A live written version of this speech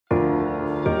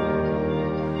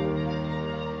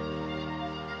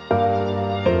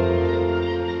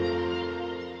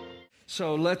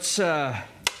So let's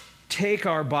take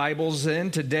our Bibles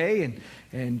then today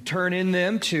and turn in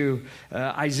them to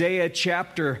Isaiah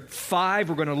chapter 5.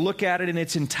 We're going to look at it in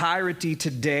its entirety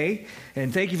today.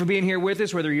 And thank you for being here with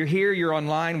us. Whether you're here, you're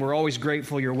online, we're always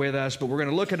grateful you're with us. But we're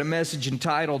going to look at a message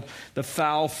entitled, The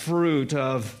Foul Fruit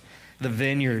of the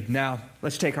Vineyard. Now,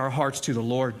 let's take our hearts to the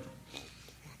Lord.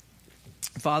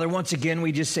 Father, once again,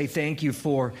 we just say thank you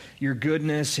for your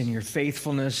goodness and your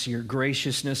faithfulness, your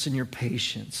graciousness and your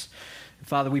patience.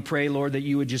 Father, we pray, Lord, that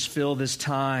you would just fill this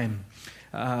time,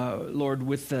 Lord,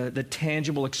 with the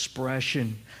tangible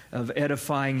expression of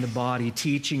edifying the body,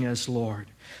 teaching us, Lord,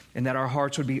 and that our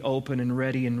hearts would be open and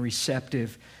ready and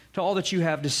receptive to all that you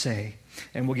have to say.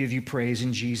 And we'll give you praise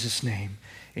in Jesus' name.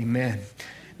 Amen.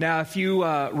 Now, if you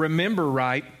remember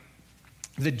right,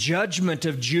 the judgment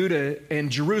of Judah and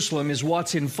Jerusalem is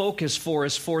what's in focus for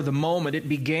us for the moment. It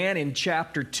began in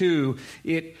chapter 2.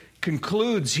 It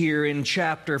concludes here in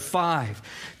chapter 5.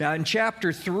 Now, in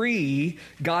chapter 3,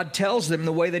 God tells them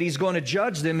the way that He's going to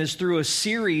judge them is through a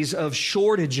series of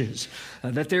shortages.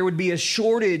 That there would be a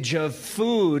shortage of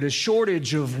food, a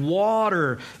shortage of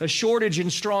water, a shortage in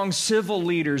strong civil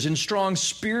leaders, and strong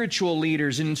spiritual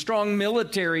leaders, and strong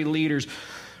military leaders.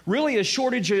 Really a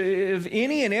shortage of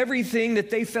any and everything that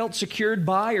they felt secured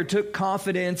by or took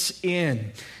confidence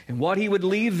in. And what He would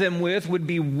leave them with would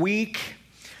be weak,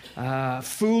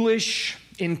 foolish,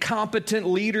 incompetent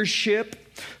leadership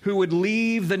who would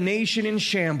leave the nation in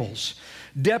shambles.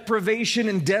 Deprivation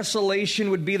and desolation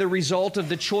would be the result of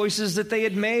the choices that they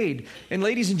had made. And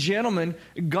ladies and gentlemen,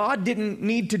 God didn't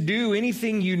need to do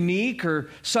anything unique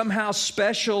or somehow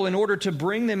special in order to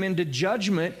bring them into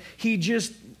judgment. He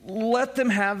just let them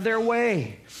have their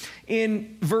way.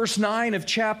 In verse 9 of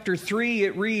chapter 3,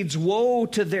 it reads, "Woe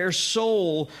to their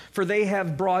soul, for they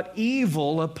have brought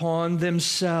evil upon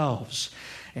themselves."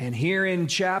 And here in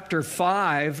chapter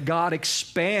 5, God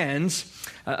expands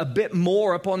a bit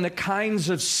more upon the kinds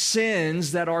of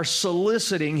sins that are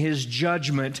soliciting His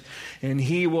judgment. And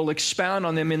He will expound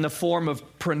on them in the form of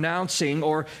pronouncing,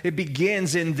 or it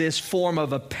begins in this form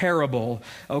of a parable.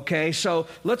 Okay, so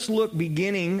let's look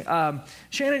beginning.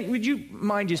 Shannon, would you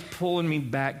mind just pulling me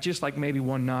back just like maybe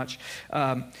one notch?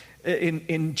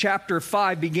 In chapter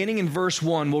 5, beginning in verse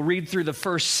 1, we'll read through the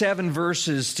first 7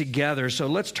 verses together. So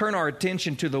let's turn our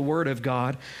attention to the Word of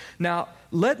God. Now,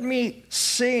 let me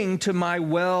sing to my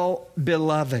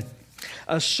well-beloved,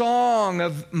 a song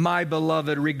of my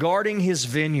beloved regarding his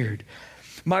vineyard.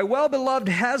 My well-beloved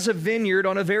has a vineyard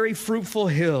on a very fruitful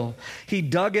hill. He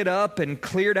dug it up and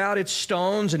cleared out its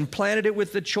stones and planted it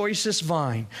with the choicest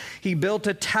vine. He built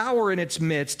a tower in its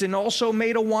midst and also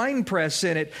made a winepress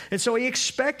in it. And so he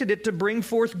expected it to bring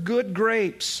forth good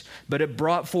grapes, but it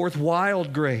brought forth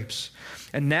wild grapes.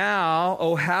 And now,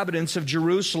 O inhabitants of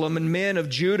Jerusalem and men of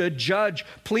Judah, judge,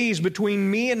 please, between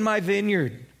me and my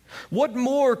vineyard. What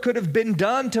more could have been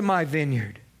done to my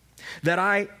vineyard that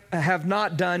I have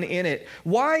not done in it?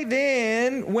 Why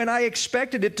then, when I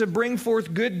expected it to bring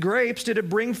forth good grapes, did it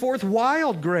bring forth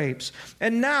wild grapes?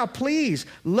 And now, please,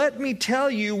 let me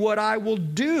tell you what I will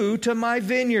do to my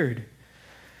vineyard.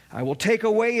 I will take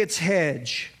away its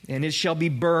hedge, and it shall be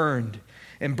burned,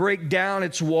 and break down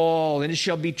its wall, and it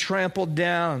shall be trampled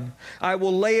down. I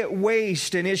will lay it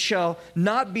waste, and it shall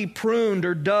not be pruned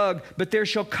or dug, but there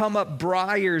shall come up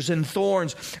briars and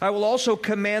thorns. I will also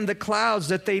command the clouds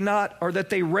that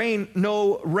they rain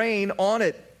no rain on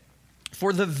it.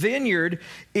 For the vineyard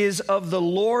is of the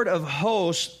Lord of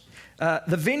hosts. The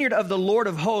vineyard of the Lord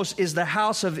of hosts is the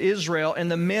house of Israel, and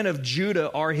the men of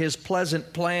Judah are His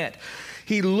pleasant plant.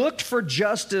 He looked for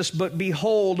justice, but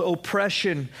behold,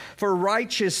 oppression, for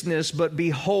righteousness, but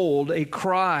behold, a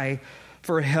cry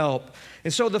for help.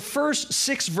 And so the first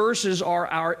 6 verses are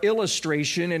our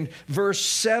illustration, and verse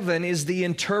 7 is the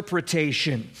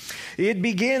interpretation. It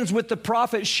begins with the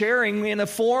prophet sharing in a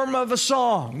form of a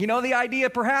song. You know, the idea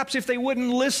perhaps if they wouldn't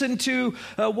listen to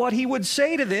what he would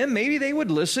say to them, maybe they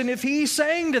would listen if he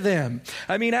sang to them.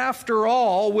 I mean, after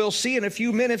all, we'll see in a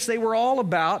few minutes, they were all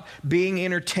about being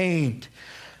entertained.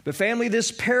 But family,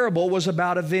 this parable was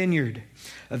about a vineyard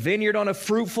on a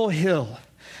fruitful hill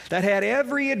that had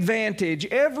every advantage,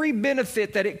 every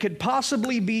benefit that it could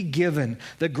possibly be given.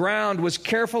 The ground was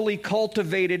carefully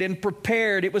cultivated and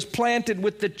prepared. It was planted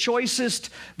with the choicest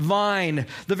vine,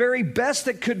 the very best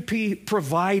that could be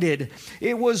provided.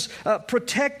 It was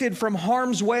protected from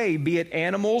harm's way, be it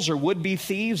animals or would-be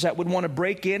thieves that would want to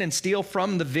break in and steal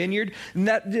from the vineyard.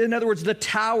 In other words, the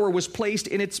tower was placed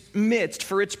in its midst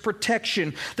for its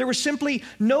protection. There was simply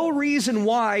no reason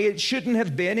why it shouldn't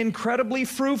have been incredibly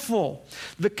fruitful.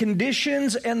 The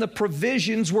conditions and the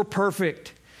provisions were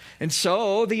perfect. And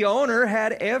so the owner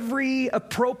had every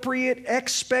appropriate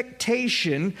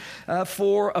expectation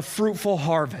for a fruitful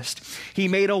harvest. He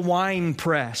made a wine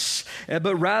press,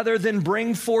 but rather than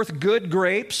bring forth good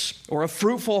grapes or a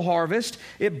fruitful harvest,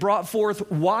 it brought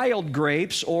forth wild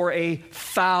grapes or a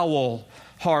foul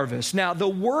harvest. Now, the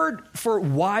word for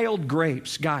wild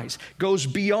grapes, guys, goes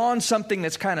beyond something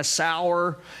that's kind of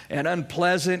sour and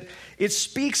unpleasant. It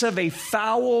speaks of a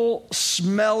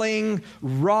foul-smelling,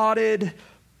 rotted,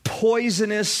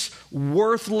 poisonous,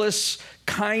 worthless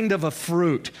kind of a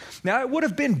fruit. Now, it would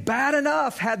have been bad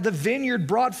enough had the vineyard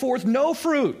brought forth no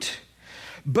fruit,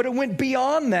 but it went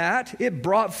beyond that. It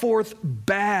brought forth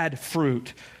bad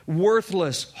fruit,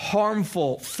 worthless,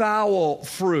 harmful, foul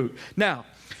fruit. Now,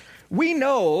 we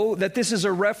know that this is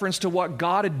a reference to what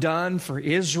God had done for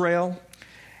Israel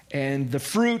and the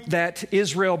fruit that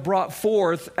Israel brought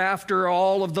forth after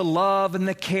all of the love and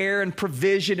the care and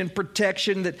provision and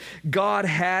protection that God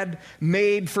had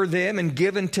made for them and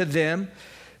given to them.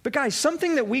 But guys,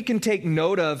 something that we can take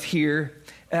note of here,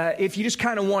 if you just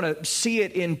kind of want to see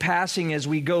it in passing as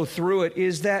we go through it,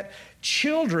 is that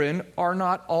children are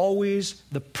not always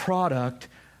the product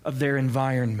of their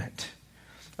environment.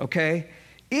 Okay?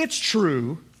 It's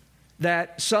true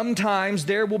that sometimes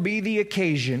there will be the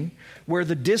occasion where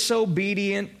the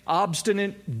disobedient,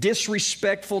 obstinate,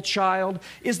 disrespectful child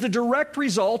is the direct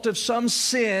result of some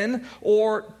sin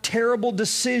or terrible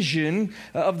decision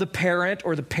of the parent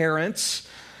or the parents.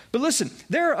 But listen,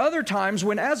 there are other times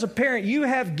when as a parent you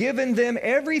have given them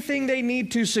everything they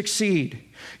need to succeed.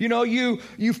 You know,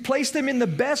 you've placed them in the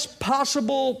best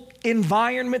possible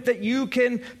environment that you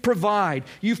can provide.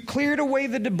 You've cleared away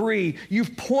the debris.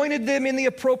 You've pointed them in the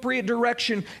appropriate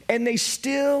direction, and they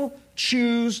still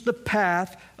choose the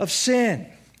path of sin.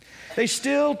 They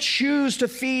still choose to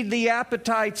feed the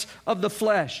appetites of the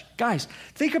flesh. Guys,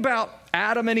 think about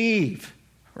Adam and Eve,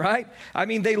 right? I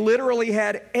mean, they literally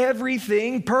had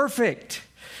everything perfect.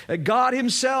 God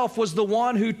himself was the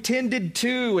one who tended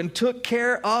to and took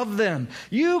care of them.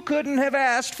 You couldn't have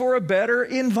asked for a better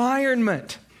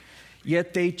environment.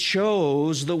 Yet they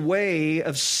chose the way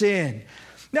of sin.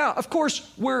 Now, of course,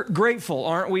 we're grateful,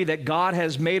 aren't we, that God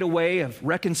has made a way of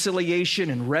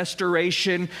reconciliation and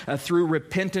restoration through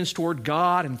repentance toward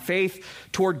God and faith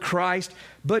toward Christ.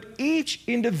 But each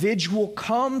individual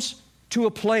comes to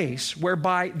a place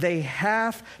whereby they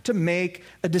have to make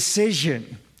a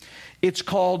decision. It's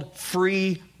called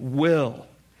free will.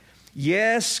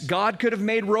 Yes, God could have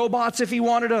made robots if he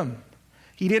wanted them.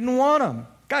 He didn't want them.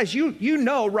 Guys, you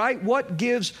know, right? What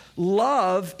gives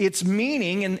love its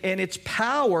meaning and its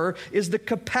power is the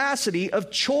capacity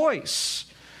of choice.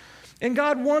 And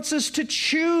God wants us to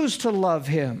choose to love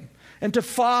him and to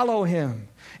follow him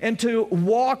and to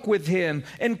walk with him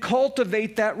and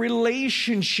cultivate that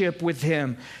relationship with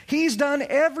him. He's done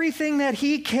everything that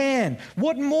he can.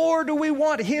 What more do we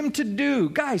want him to do?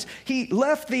 Guys, he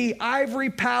left the ivory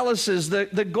palaces,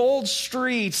 the gold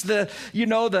streets,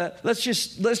 let's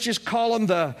just call them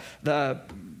the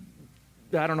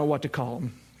I don't know what to call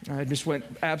them. I just went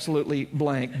absolutely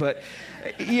blank, but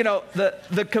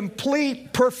the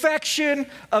complete perfection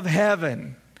of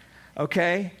heaven.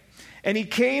 Okay? And he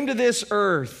came to this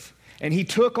earth, and he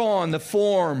took on the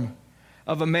form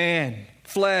of a man,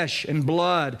 flesh and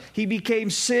blood. He became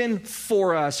sin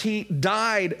for us. He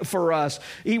died for us.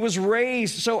 He was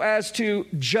raised so as to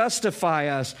justify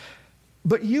us.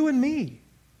 But you and me,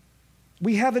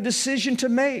 we have a decision to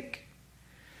make.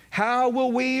 How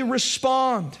will we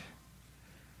respond?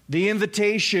 The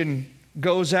invitation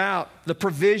goes out. The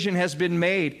provision has been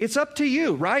made. It's up to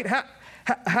you, right?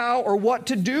 How or what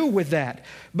to do with that.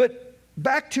 But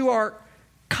back to our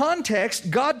context,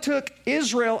 God took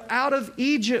Israel out of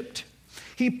Egypt.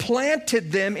 He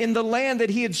planted them in the land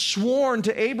that he had sworn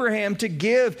to Abraham to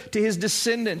give to his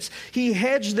descendants. He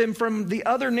hedged them from the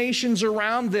other nations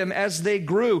around them as they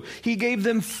grew. He gave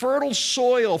them fertile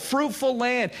soil, fruitful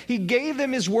land. He gave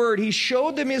them his word. He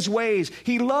showed them his ways.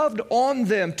 He loved on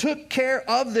them, took care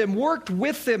of them, worked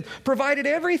with them, provided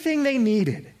everything they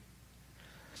needed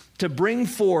to bring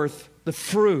forth the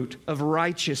fruit of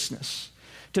righteousness,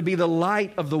 to be the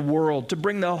light of the world, to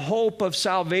bring the hope of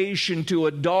salvation to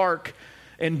a dark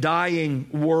and dying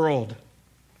world.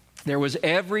 There was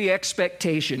every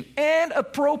expectation, and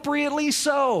appropriately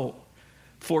so,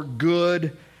 for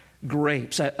good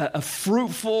grapes, a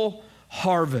fruitful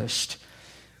harvest.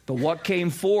 But what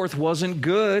came forth wasn't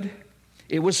good.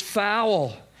 It was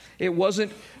foul. It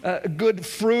wasn't good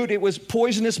fruit. It was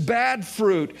poisonous, bad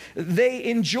fruit. They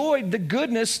enjoyed the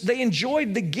goodness. They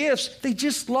enjoyed the gifts. They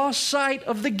just lost sight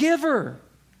of the giver.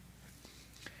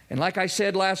 And like I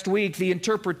said last week, the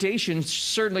interpretation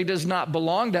certainly does not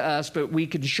belong to us, but we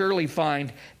can surely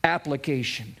find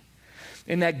application.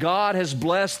 In that God has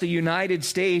blessed the United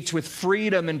States with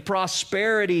freedom and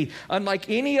prosperity unlike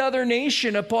any other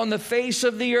nation upon the face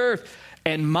of the earth.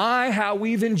 And my, how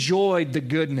we've enjoyed the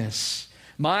goodness.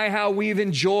 My, how we've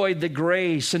enjoyed the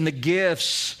grace and the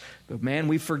gifts. But man,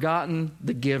 we've forgotten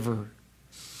the giver.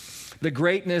 The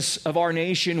greatness of our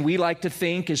nation, we like to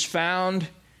think, is found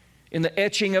in the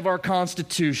etching of our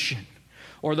Constitution,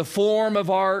 or the form of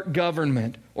our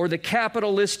government, or the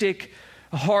capitalistic,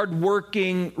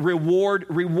 hardworking,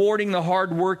 rewarding the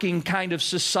hardworking kind of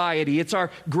society. It's our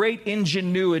great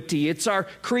ingenuity. It's our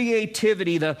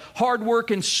creativity, the hard work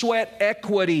and sweat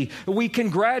equity. We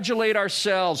congratulate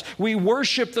ourselves. We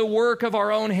worship the work of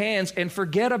our own hands and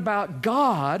forget about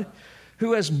God,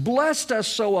 who has blessed us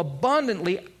so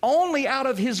abundantly only out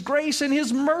of His grace and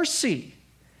His mercy.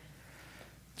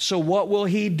 So what will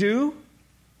He do?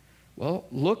 Well,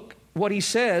 look what He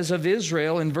says of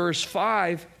Israel in verse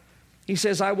 5. He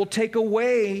says, I will take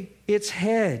away its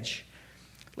hedge.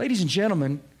 Ladies and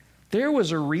gentlemen, there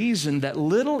was a reason that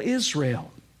little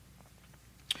Israel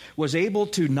was able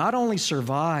to not only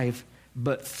survive,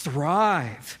 but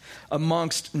thrive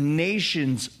amongst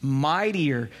nations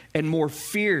mightier and more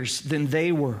fierce than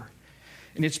they were.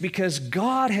 And it's because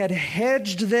God had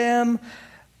hedged them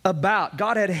about.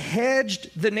 God had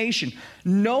hedged the nation.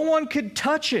 No one could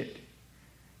touch it.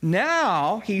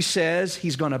 Now, He says,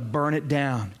 He's going to burn it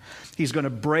down. He's going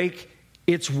to break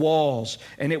its walls,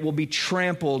 and it will be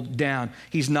trampled down.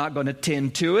 He's not going to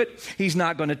tend to it. He's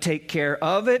not going to take care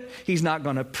of it. He's not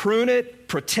going to prune it,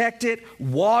 protect it,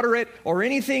 water it, or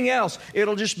anything else.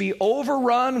 It'll just be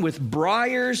overrun with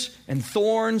briars and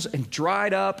thorns and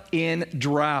dried up in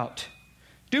drought.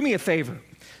 Do me a favor.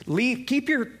 Keep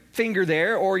your finger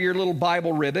there, or your little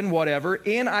Bible ribbon, whatever,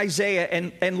 in Isaiah,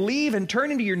 and leave and turn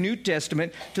into your New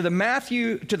Testament to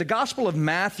the Gospel of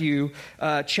Matthew,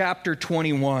 chapter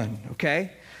 21.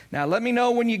 Okay? Now let me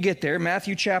know when you get there.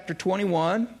 Matthew chapter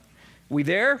 21. We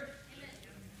there?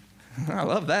 I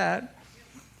love that.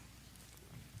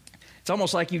 It's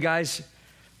almost like you guys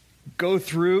go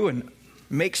through and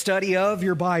make study of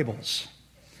your Bibles.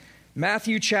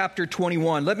 Matthew chapter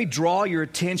 21. Let me draw your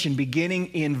attention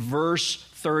beginning in verse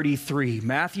 33.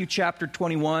 Matthew chapter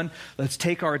 21. Let's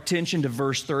take our attention to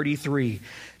verse 33.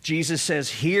 Jesus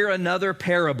says, "Hear another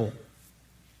parable.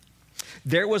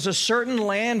 There was a certain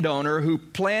landowner who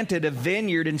planted a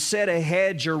vineyard and set a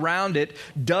hedge around it,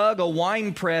 dug a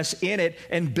winepress in it,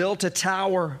 and built a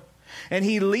tower. And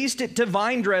he leased it to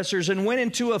vine dressers and went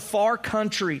into a far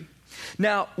country.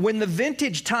 Now, when the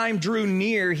vintage time drew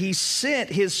near, he sent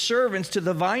his servants to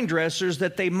the vine dressers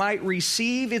that they might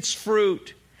receive its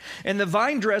fruit. And the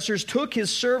vine dressers took his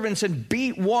servants and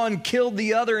beat one, killed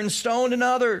the other, and stoned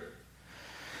another.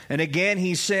 And again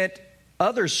he sent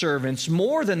other servants,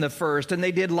 more than the first, and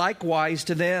they did likewise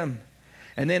to them.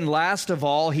 And then last of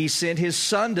all, he sent his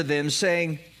son to them,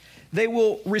 saying, 'They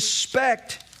will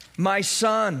respect my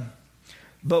son.'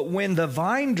 But when the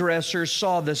vine dressers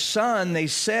saw the son, they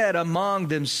said among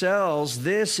themselves,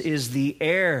 'This is the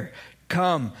heir.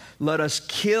 Come, let us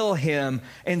kill him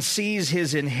and seize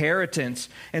his inheritance.'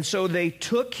 And so they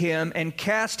took him and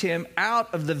cast him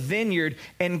out of the vineyard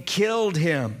and killed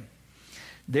him.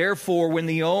 Therefore, when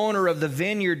the owner of the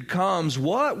vineyard comes,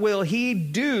 what will he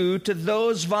do to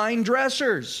those vine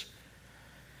dressers?'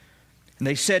 And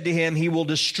they said to him, 'He will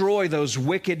destroy those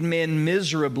wicked men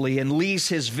miserably and lease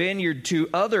his vineyard to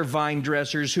other vine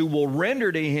dressers who will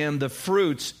render to him the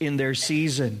fruits in their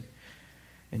season.'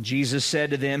 And Jesus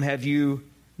said to them, 'Have you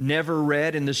never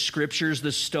read in the Scriptures,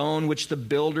 the stone which the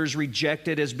builders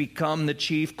rejected has become the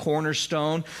chief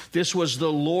cornerstone? This was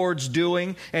the Lord's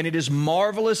doing, and it is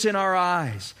marvelous in our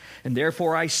eyes. And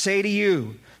therefore I say to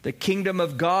you, the kingdom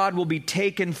of God will be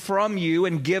taken from you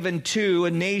and given to a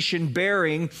nation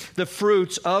bearing the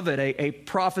fruits of it.'" A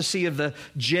prophecy of the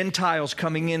Gentiles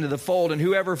coming into the fold. "And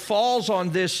whoever falls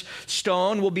on this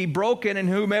stone will be broken, and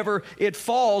whomever it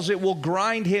falls, it will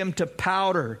grind him to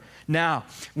powder." Now,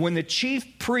 when the chief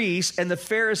priests and the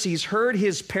Pharisees heard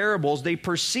his parables, they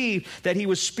perceived that he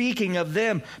was speaking of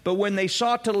them. But when they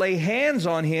sought to lay hands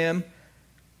on him,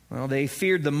 well, they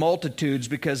feared the multitudes,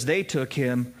 because they took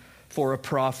him for a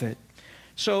prophet.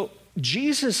 So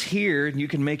Jesus here, and you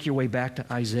can make your way back to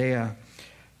Isaiah,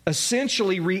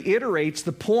 essentially reiterates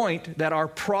the point that our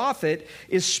prophet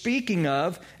is speaking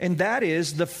of, and that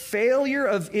is the failure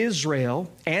of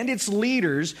Israel and its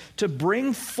leaders to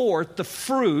bring forth the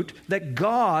fruit that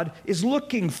God is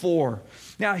looking for.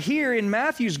 Now, here in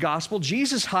Matthew's gospel,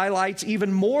 Jesus highlights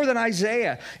even more than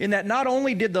Isaiah in that not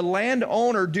only did the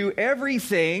landowner do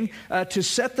everything to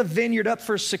set the vineyard up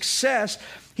for success,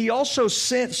 he also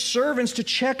sent servants to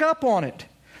check up on it.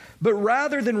 But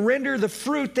rather than render the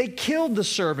fruit, they killed the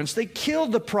servants. They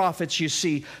killed the prophets, you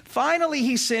see. Finally,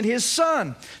 he sent his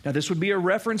son. Now, this would be a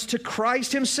reference to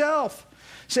Christ himself,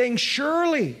 saying,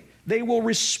 surely they will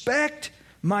respect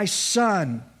my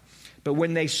son. But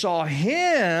when they saw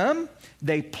him,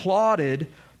 they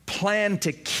planned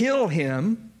to kill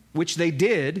him, which they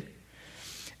did,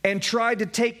 and tried to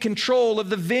take control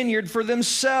of the vineyard for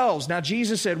themselves. Now,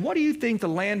 Jesus said, what do you think the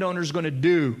landowner's going to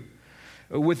do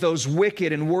with those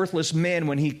wicked and worthless men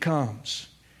when he comes?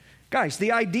 Guys,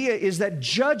 the idea is that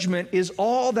judgment is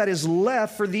all that is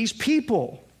left for these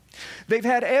people. They've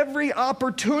had every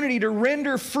opportunity to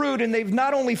render fruit, and they've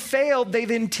not only failed, they've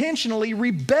intentionally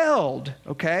rebelled,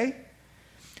 okay?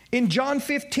 In John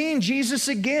 15, Jesus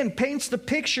again paints the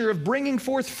picture of bringing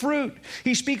forth fruit.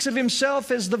 He speaks of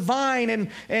himself as the vine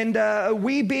and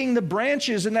we being the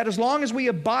branches, and that as long as we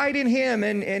abide in him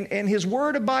and his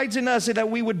word abides in us, that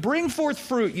we would bring forth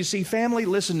fruit. You see, family,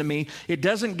 listen to me. It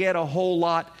doesn't get a whole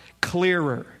lot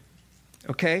clearer,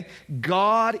 okay?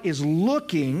 God is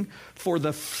looking for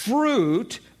the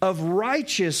fruit of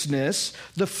righteousness,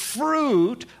 the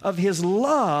fruit of his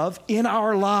love in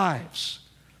our lives.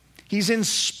 He's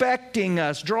inspecting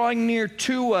us, drawing near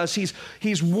to us.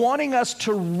 He's wanting us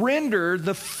to render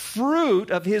the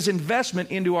fruit of his investment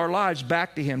into our lives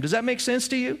back to him. Does that make sense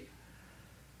to you?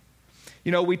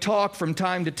 You know, we talk from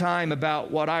time to time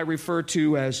about what I refer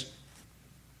to as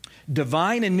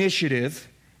divine initiative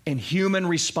and human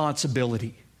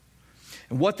responsibility.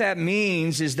 And what that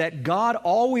means is that God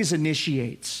always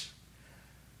initiates,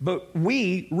 but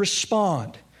we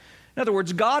respond. In other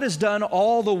words, God has done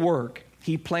all the work.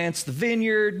 He plants the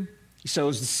vineyard, he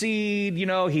sows the seed,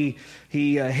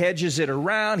 he hedges it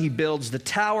around, he builds the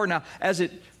tower. Now, as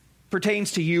it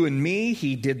pertains to you and me,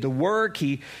 he did the work,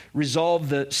 he resolved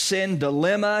the sin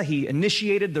dilemma, he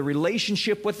initiated the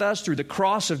relationship with us through the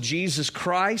cross of Jesus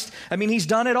Christ. I mean, he's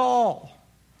done it all.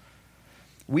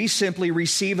 We simply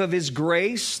receive of his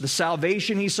grace, the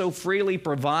salvation he so freely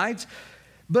provides.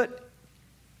 But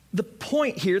the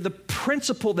point here, the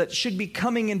principle that should be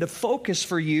coming into focus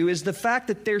for you is the fact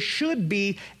that there should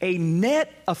be a net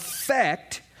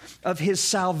effect of his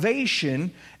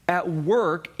salvation at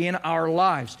work in our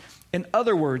lives. In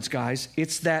other words, guys,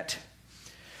 it's that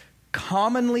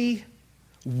commonly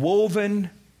woven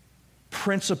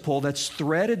principle that's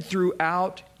threaded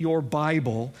throughout your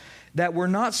Bible that we're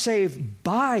not saved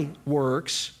by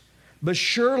works, but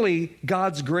surely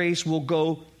God's grace will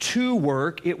go to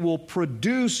work. It will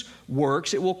produce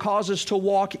works. It will cause us to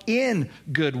walk in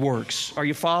good works. Are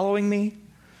you following me?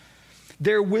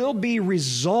 There will be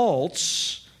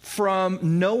results from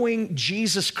knowing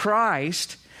Jesus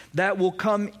Christ that will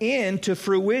come into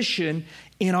fruition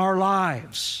in our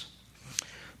lives.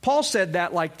 Paul said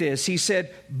that like this. He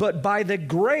said, but by the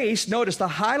grace, notice the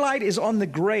highlight is on the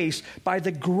grace. By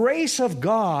the grace of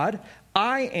God,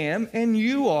 I am and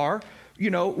you are,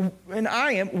 and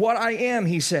I am what I am,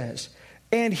 he says.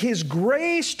 And his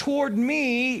grace toward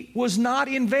me was not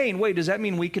in vain. Wait, does that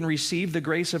mean we can receive the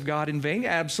grace of God in vain?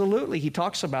 Absolutely. He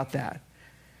talks about that.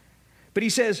 But he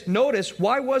says, notice,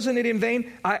 why wasn't it in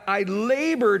vain? I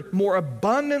labored more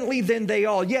abundantly than they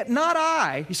all, yet not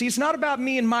I. You see, it's not about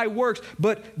me and my works,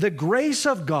 but the grace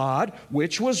of God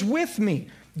which was with me.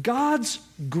 God's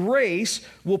grace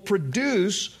will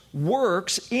produce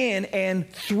works in and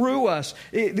through us.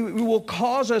 It will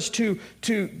cause us to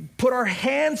put our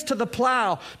hands to the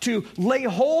plow, to lay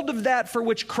hold of that for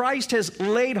which Christ has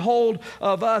laid hold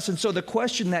of us. And so the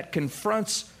question that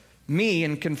confronts me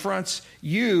and confronts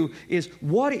you is,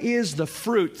 what is the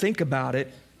fruit? Think about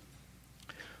it.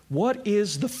 What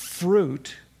is the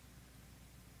fruit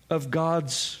of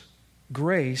God's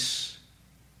grace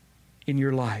in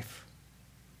your life?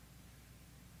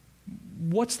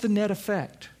 What's the net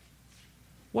effect?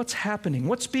 What's happening?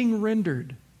 What's being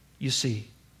rendered, you see?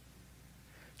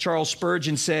 Charles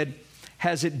Spurgeon said,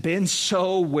 has it been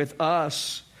so with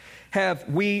us? Have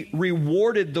we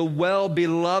rewarded the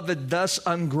well-beloved thus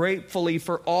ungratefully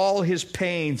for all his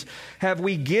pains? Have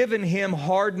we given him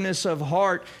hardness of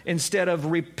heart instead of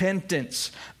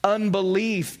repentance,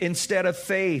 unbelief instead of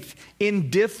faith,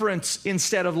 indifference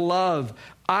instead of love,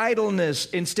 idleness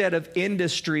instead of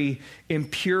industry,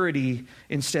 impurity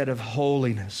instead of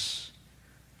holiness?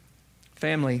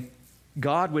 Family,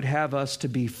 God would have us to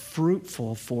be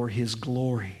fruitful for His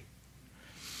glory.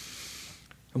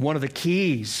 And one of the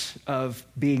keys of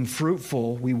being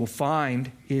fruitful, we will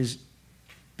find, is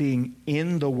being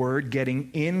in the Word,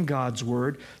 getting in God's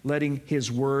Word, letting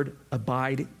His Word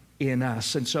abide in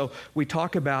us. And so we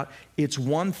talk about it's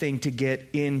one thing to get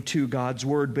into God's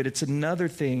Word, but it's another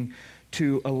thing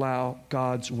to allow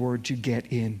God's Word to get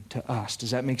into us. Does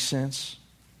that make sense?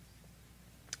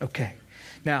 Okay.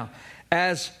 Now,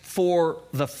 as for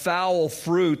the foul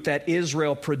fruit that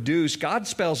Israel produced, God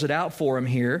spells it out for him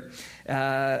here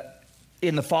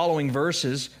in the following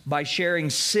verses by sharing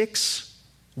 6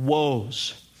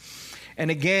 woes. And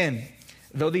again,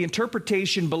 though the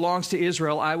interpretation belongs to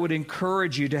Israel, I would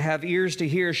encourage you to have ears to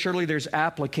hear. Surely there's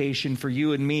application for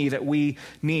you and me that we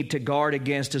need to guard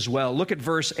against as well. Look at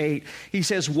verse 8. He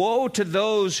says, "Woe to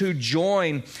those who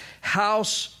join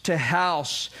house to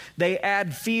house. They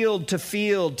add field to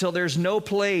field till there's no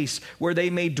place where they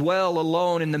may dwell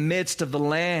alone in the midst of the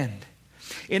land.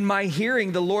 In my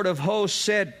hearing, the Lord of hosts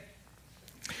said,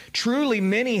 truly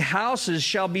many houses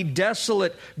shall be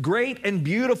desolate, great and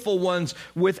beautiful ones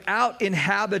without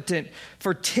inhabitant.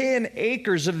 For 10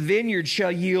 acres of vineyard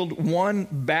shall yield 1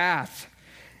 bath,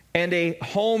 and a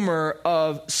homer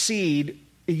of seed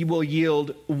will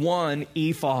yield 1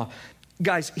 ephah."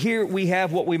 Guys, here we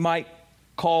have what we might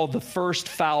call the first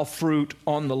foul fruit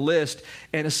on the list,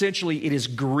 and essentially it is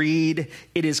greed,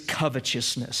 it is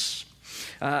covetousness.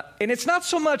 And it's not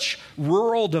so much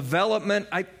rural development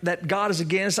that God is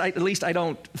against, at least I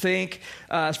don't think,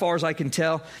 as far as I can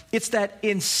tell. It's that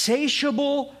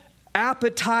insatiable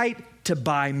appetite to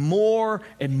buy more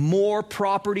and more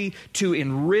property, to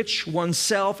enrich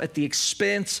oneself at the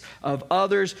expense of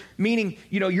others. Meaning,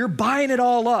 you're buying it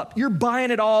all up. You're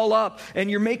buying it all up, and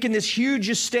you're making this huge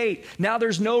estate. Now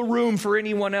there's no room for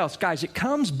anyone else. Guys, it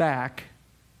comes back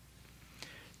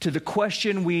to the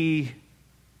question we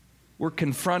were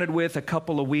confronted with a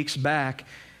couple of weeks back,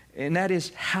 and that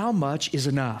is, how much is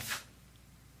enough?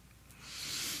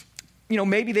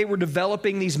 Maybe they were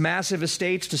developing these massive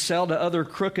estates to sell to other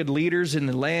crooked leaders in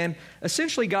the land.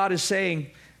 Essentially, God is saying,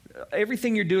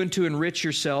 everything you're doing to enrich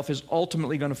yourself is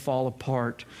ultimately going to fall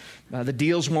apart. The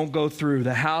deals won't go through.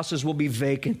 The houses will be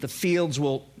vacant. The fields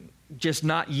will just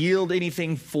not yield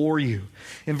anything for you.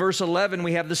 In verse 11,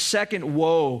 we have the second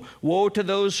woe. Woe to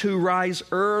those who rise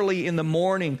early in the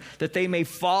morning, that they may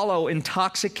follow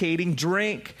intoxicating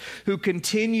drink, who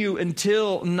continue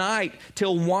until night,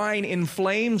 till wine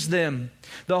inflames them.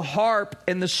 The harp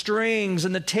and the strings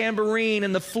and the tambourine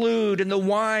and the flute and the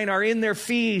wine are in their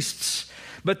feasts,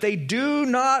 but they do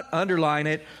not, underline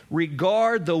it,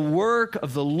 regard the work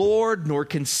of the Lord, nor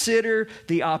consider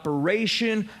the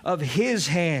operation of His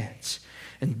hands.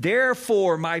 And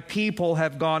therefore my people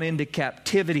have gone into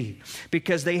captivity,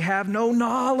 because they have no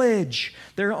knowledge.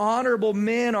 Their honorable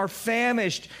men are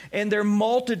famished, and their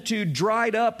multitude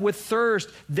dried up with thirst.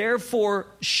 Therefore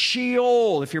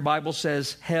Sheol, if your Bible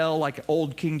says hell, like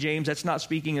old King James, that's not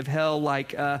speaking of hell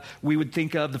like we would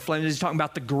think of the flames. He's talking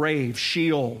about the grave,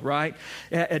 Sheol, right?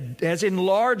 Has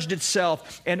enlarged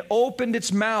itself and opened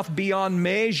its mouth beyond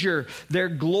measure. Their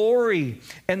glory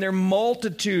and their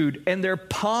multitude and their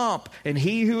pomp, and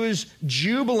he who is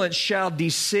jubilant shall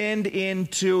descend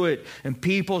into it, and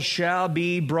people shall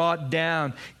be brought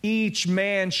down. Each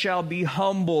man shall be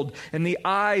humbled, and the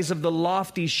eyes of the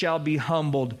lofty shall be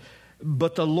humbled.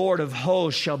 But the Lord of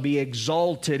hosts shall be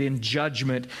exalted in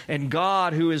judgment, and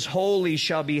God who is holy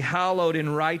shall be hallowed in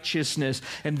righteousness.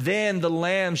 And then the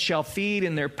lambs shall feed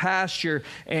in their pasture,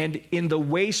 and in the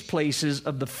waste places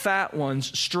of the fat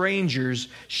ones strangers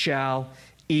shall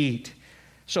eat.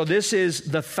 So this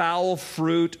is the foul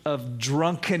fruit of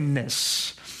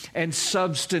drunkenness and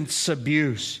substance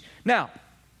abuse. Now,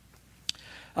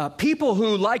 people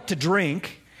who like to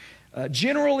drink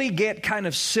generally get kind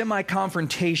of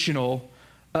semi-confrontational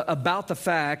about the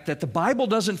fact that the Bible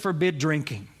doesn't forbid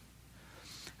drinking.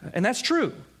 And that's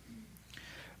true.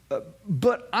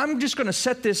 But I'm just going to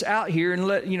set this out here and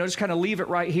just kind of leave it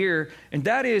right here. And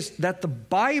that is that the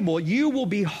Bible, you will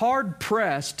be hard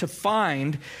pressed to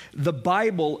find the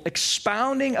Bible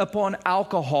expounding upon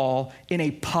alcohol in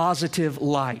a positive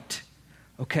light.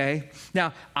 Okay?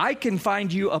 Now, I can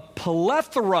find you a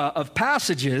plethora of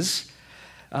passages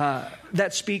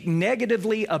that speak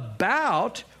negatively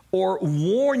about or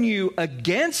warn you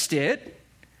against it.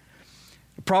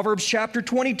 Proverbs chapter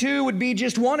 22 would be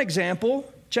just one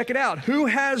example. Check it out. Who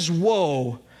has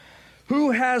woe?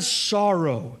 Who has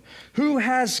sorrow? Who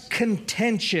has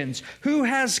contentions? Who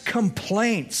has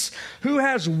complaints? Who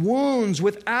has wounds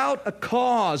without a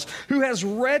cause? Who has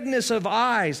redness of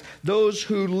eyes? Those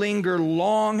who linger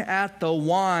long at the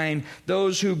wine,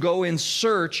 those who go in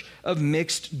search of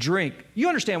mixed drink. You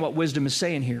understand what wisdom is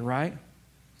saying here, right?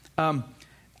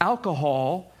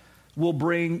 Alcohol will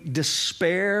bring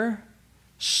despair,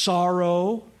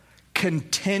 sorrow,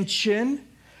 contention,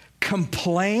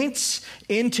 complaints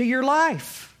into your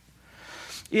life.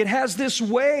 It has this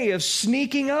way of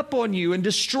sneaking up on you and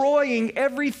destroying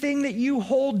everything that you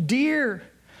hold dear.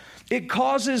 It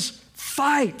causes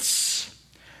fights,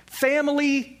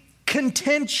 family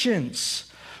contentions,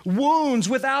 wounds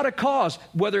without a cause,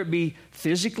 whether it be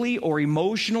physically or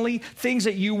emotionally, things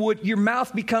that your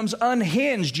mouth becomes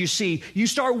unhinged, you see. You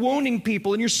start wounding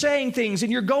people and you're saying things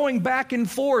and you're going back and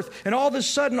forth, and all of a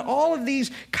sudden, all of these,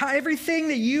 everything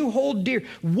that you hold dear,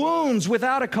 wounds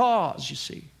without a cause, you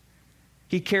see.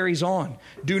 He carries on.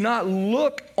 Do not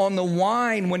look on the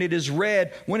wine when it is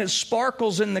red, when it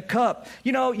sparkles in the cup.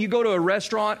 You know, you go to a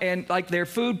restaurant and like their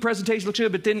food presentation looks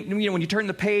good, but then, you know, when you turn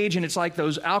the page and it's like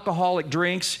those alcoholic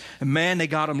drinks, and man, they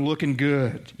got them looking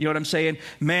good. You know what I'm saying?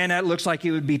 Man, that looks like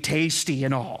it would be tasty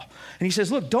and all. And he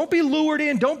says, look, don't be lured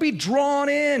in. Don't be drawn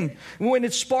in. When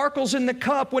it sparkles in the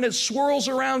cup, when it swirls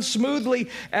around smoothly,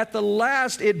 at the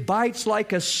last, it bites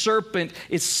like a serpent.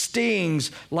 It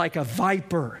stings like a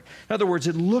viper. In other words,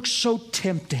 it looks so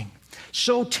tempting,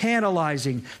 so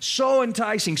tantalizing, so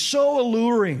enticing, so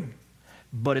alluring,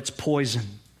 but it's poison.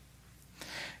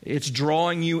 It's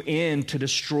drawing you in to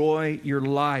destroy your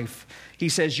life. He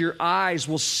says your eyes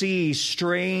will see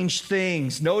strange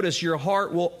things. Notice your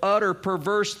heart will utter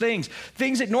perverse things.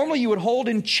 Things that normally you would hold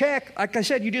in check. Like I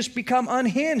said, you just become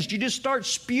unhinged. You just start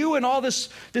spewing all this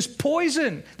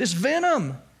poison, this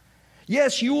venom.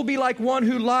 Yes, you will be like one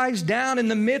who lies down in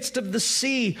the midst of the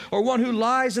sea, or one who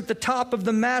lies at the top of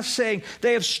the mast saying,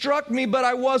 they have struck me, but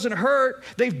I wasn't hurt.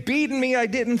 They've beaten me, I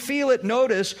didn't feel it.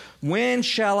 Notice, when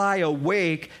shall I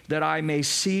awake that I may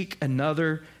seek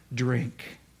another drink?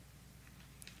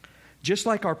 Just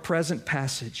like our present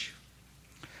passage.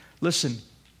 Listen,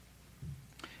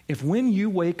 if when you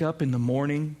wake up in the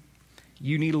morning,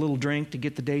 you need a little drink to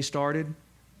get the day started,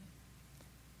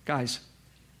 guys,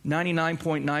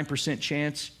 99.9%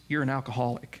 chance you're an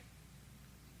alcoholic.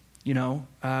 You know,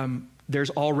 there's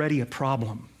already a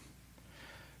problem.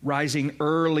 Rising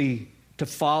early to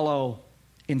follow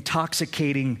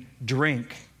intoxicating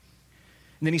drink.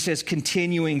 And then he says,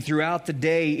 continuing throughout the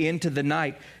day into the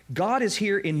night. God is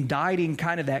here indicting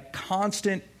kind of that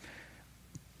constant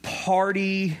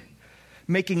party,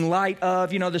 making light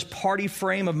of, you know, this party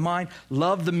frame of mind.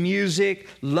 Love the music,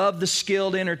 love the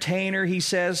skilled entertainer, he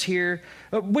says here,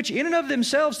 which in and of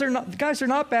themselves, they're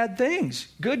not bad things.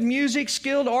 Good music,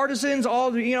 skilled artisans,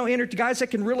 all, you know, guys that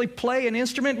can really play an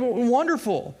instrument,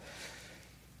 wonderful.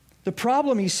 The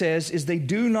problem, he says, is they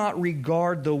do not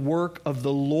regard the work of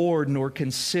the Lord nor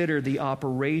consider the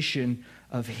operation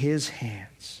of his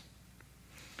hands.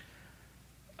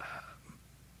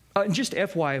 Just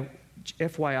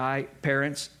FYI,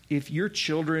 parents, if your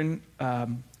children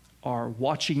are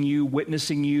watching you,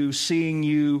 witnessing you, seeing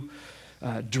you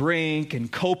drink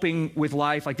and coping with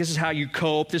life, like this is how you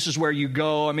cope, this is where you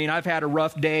go. I mean, I've had a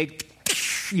rough day,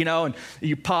 you know, and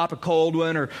you pop a cold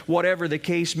one or whatever the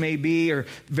case may be, or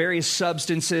various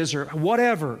substances or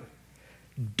whatever.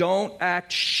 Don't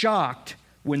act shocked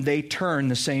when they turn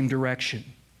the same direction.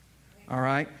 All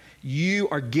right? You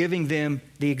are giving them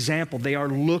the example. They are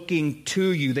looking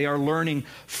to you. They are learning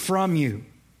from you.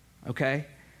 Okay?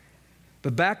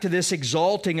 But back to this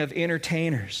exalting of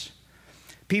entertainers.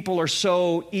 People are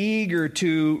so eager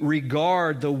to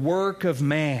regard the work of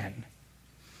man.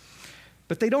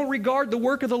 But they don't regard the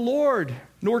work of the Lord,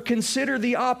 nor consider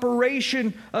the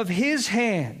operation of his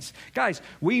hands. Guys,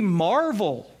 we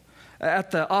marvel at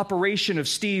the operation of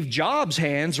Steve Jobs'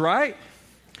 hands, right?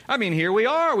 I mean, here we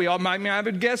are. I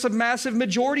would guess a massive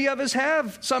majority of us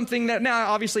have something that,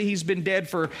 now obviously he's been dead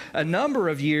for a number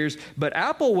of years, but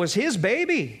Apple was his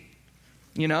baby,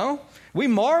 you know? We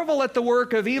marvel at the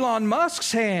work of Elon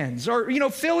Musk's hands, or, you know,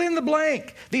 fill in the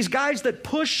blank. These guys that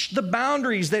push the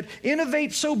boundaries, that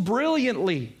innovate so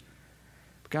brilliantly.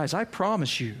 But guys, I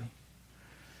promise you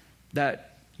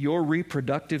that your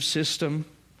reproductive system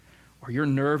or your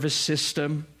nervous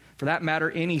system, for that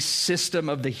matter, any system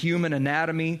of the human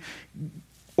anatomy,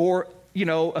 or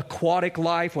aquatic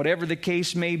life, whatever the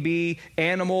case may be, the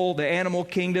animal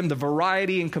kingdom, the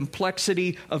variety and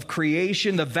complexity of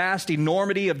creation, the vast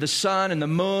enormity of the sun and the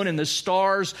moon and the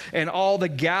stars and all the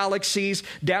galaxies,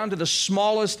 down to the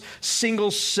smallest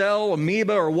single cell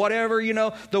amoeba or whatever,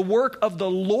 the work of the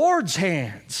Lord's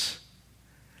hands.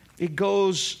 It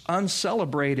goes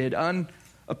uncelebrated,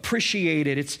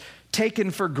 unappreciated. It's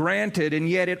taken for granted, and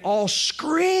yet it all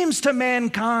screams to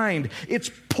mankind.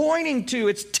 It's pointing to,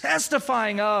 it's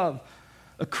testifying of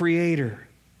a creator.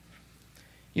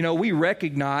 We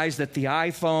recognize that the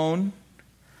iPhone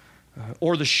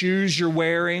or the shoes you're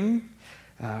wearing,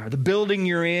 the building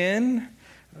you're in,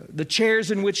 the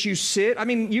chairs in which you sit.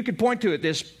 You could point to it,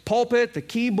 this pulpit, the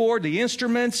keyboard, the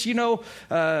instruments, your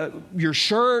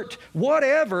shirt,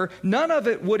 whatever. None of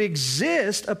it would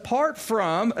exist apart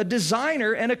from a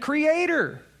designer and a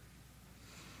creator.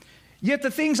 Yet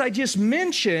the things I just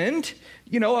mentioned,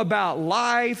 about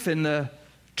life and the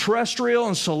terrestrial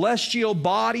and celestial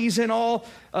bodies and all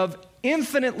of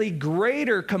infinitely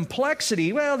greater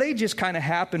complexity, well, they just kind of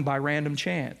happen by random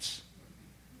chance.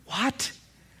 What?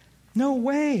 No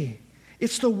way.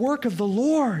 It's the work of the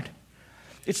Lord.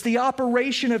 It's the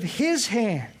operation of His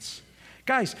hands.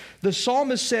 Guys, the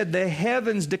psalmist said, the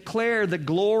heavens declare the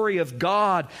glory of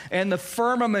God, and the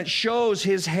firmament shows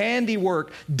His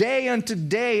handiwork. Day unto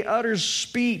day utters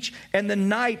speech, and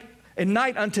night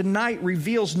unto night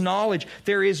reveals knowledge.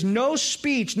 There is no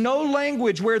speech, no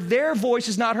language where their voice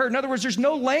is not heard. In other words, there's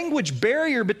no language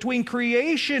barrier between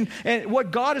creation and what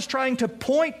God is trying to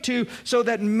point to so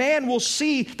that man will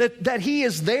see that He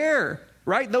is there,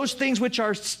 right? Those things which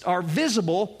are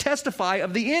visible testify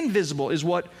of the invisible is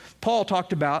what Paul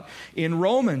talked about in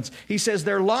Romans. He says,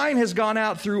 their line has gone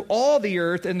out through all the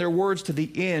earth and their words to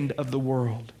the end of the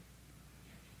world.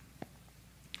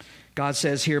 God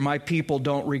says here, my people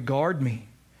don't regard me,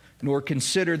 nor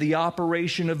consider the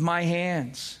operation of my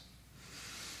hands.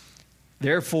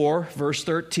 Therefore, verse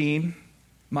 13,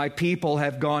 my people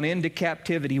have gone into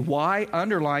captivity. Why?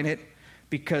 Underline it,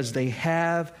 because they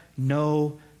have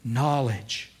no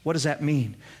knowledge. What does that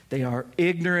mean? They are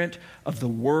ignorant of the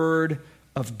Word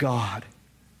of God.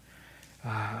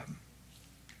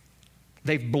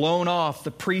 They've blown off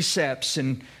the precepts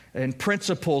and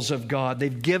principles of God.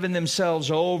 They've given themselves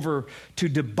over to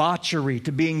debauchery,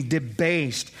 to being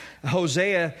debased.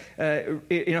 Hosea,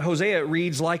 it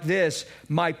reads like this,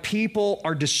 my people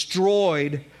are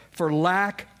destroyed for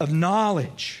lack of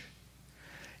knowledge.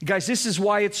 Guys, this is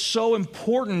why it's so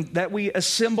important that we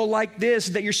assemble like this,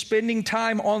 that you're spending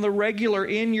time on the regular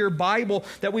in your Bible,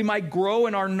 that we might grow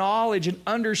in our knowledge and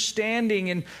understanding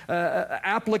and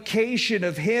application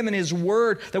of Him and His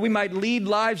Word, that we might lead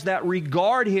lives that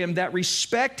regard Him, that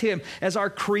respect Him as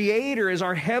our Creator, as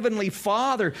our Heavenly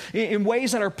Father, in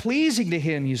ways that are pleasing to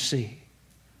Him, you see.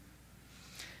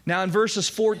 Now in verses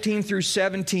 14 through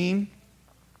 17,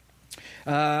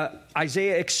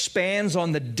 Isaiah expands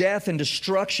on the death and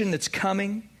destruction that's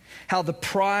coming, how the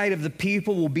pride of the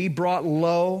people will be brought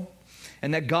low,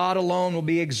 and that God alone will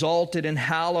be exalted and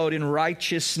hallowed in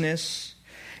righteousness.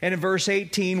 And in verse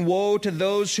 18, woe to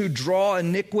those who draw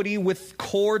iniquity with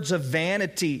cords of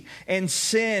vanity and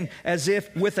sin as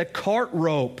if with a cart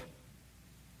rope,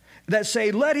 that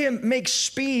say, let him make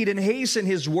speed and hasten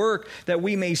his work that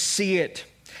we may see it.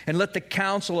 And let the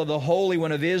counsel of the Holy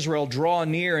One of Israel draw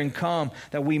near and come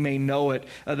that we may know it.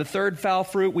 The third foul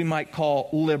fruit we might call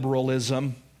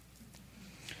liberalism.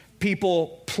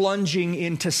 People plunging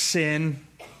into sin,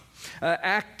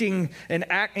 drawing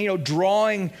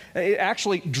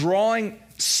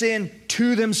sin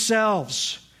to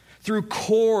themselves through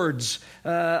cords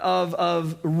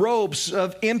of ropes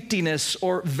of emptiness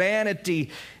or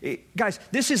vanity. Guys,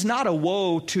 this is not a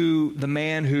woe to the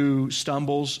man who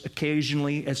stumbles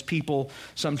occasionally, as people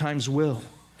sometimes will.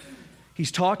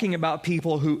 He's talking about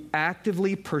people who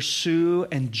actively pursue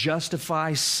and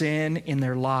justify sin in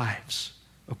their lives,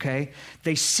 okay?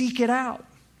 They seek it out.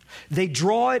 They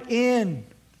draw it in.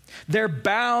 They're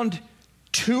bound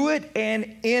to it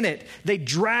and in it. They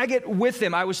drag it with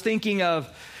them. I was thinking of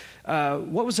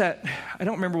what was that? I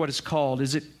don't remember what it's called.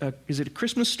 Is it a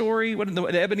Christmas Story? What,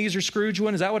 the Ebenezer Scrooge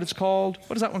one? Is that what it's called?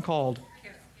 What is that one called?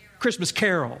 Carol. Christmas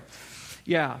Carol.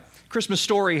 Yeah. Christmas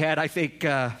Story had, I think,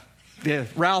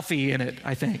 Ralphie in it,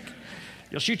 I think.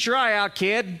 You'll shoot your eye out,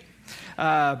 kid.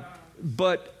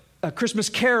 But Christmas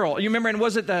Carol. You remember, and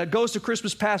was it the Ghost of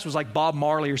Christmas Past was like Bob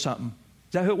Marley or something?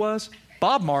 Is that who it was?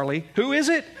 Bob Marley. Who is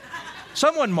it?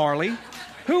 Someone Marley.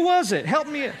 Who was it? Help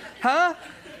me. Huh?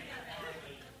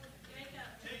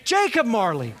 Jacob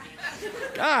Marley.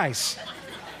 Guys,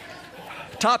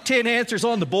 top 10 answers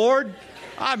on the board.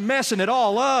 I'm messing it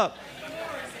all up.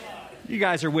 You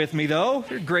guys are with me, though.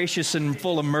 You're gracious and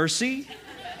full of mercy.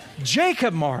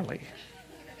 Jacob Marley.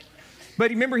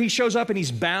 But remember, he shows up and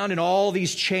he's bound in all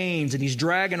these chains, and he's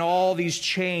dragging all these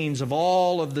chains of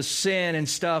all of the sin and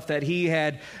stuff that he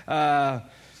had,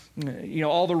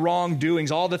 all the wrongdoings,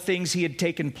 all the things he had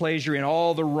taken pleasure in,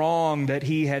 all the wrong that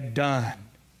he had done.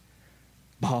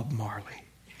 Bob Marley.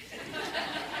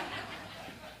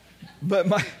 But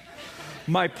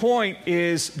my point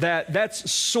is that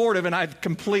that's sort of, and I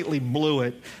completely blew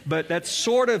it, but that's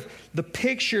sort of the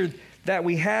picture that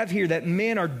we have here, that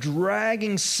men are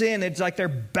dragging sin. It's like they're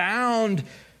bound,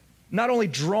 not only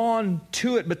drawn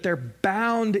to it, but they're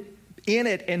bound in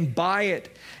it and by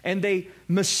it. And they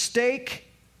mistake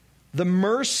the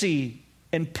mercy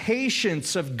and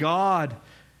patience of God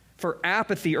for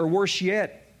apathy, or worse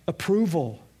yet,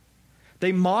 approval.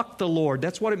 They mock the Lord.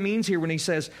 That's what it means here when he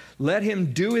says, let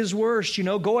him do his worst.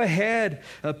 Go ahead,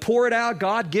 pour it out.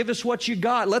 God, give us what you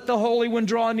got. Let the Holy One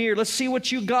draw near. Let's see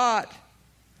what you got.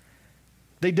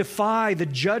 They defy the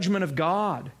judgment of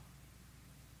God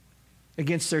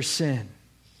against their sin.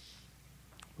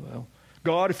 Well,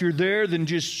 God, if you're there, then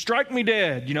just strike me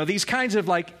dead. These kinds of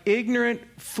like ignorant,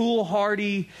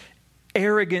 foolhardy,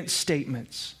 arrogant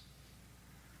statements.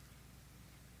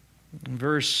 In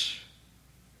verse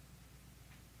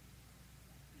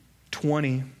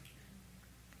 20.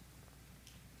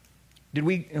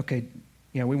 We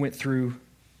went through.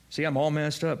 See, I'm all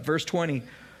messed up. Verse 20.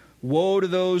 Woe to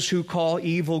those who call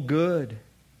evil good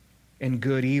and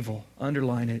good evil.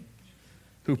 Underline it.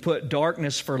 Who put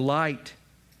darkness for light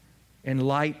and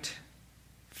light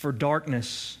for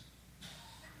darkness.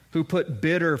 Who put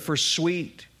bitter for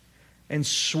sweet and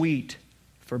sweet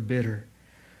for bitter.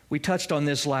 We touched on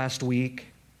this last week.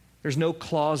 There's no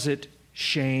closet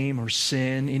shame or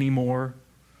sin anymore.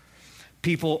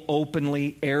 People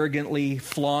openly, arrogantly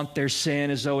flaunt their sin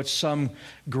as though it's some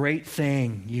great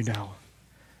thing,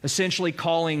 Essentially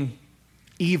calling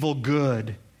evil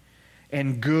good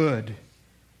and good,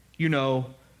 the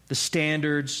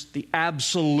standards, the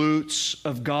absolutes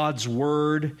of God's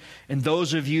Word. And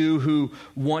those of you who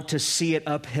want to see it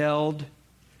upheld,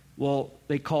 well,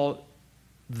 they call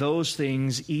those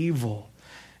things evil.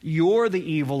 You're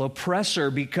the evil oppressor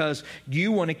because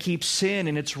you want to keep sin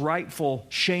in its rightful,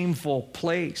 shameful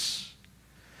place.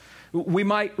 We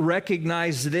might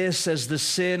recognize this as the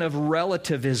sin of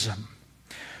relativism,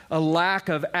 a lack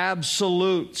of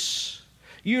absolutes.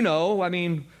 Who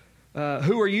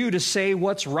are you to say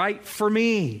what's right for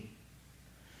me?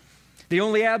 The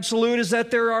only absolute is that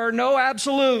there are no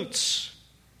absolutes.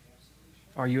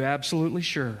 Are you absolutely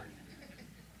sure?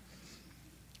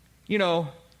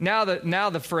 Now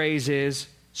the phrase is,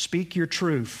 speak your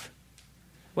truth.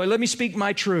 Well, let me speak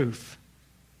my truth.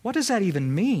 What does that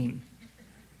even mean?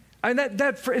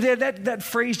 That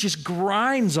phrase just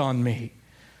grinds on me.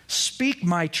 Speak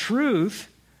my truth.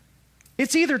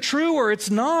 It's either true or it's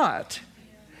not.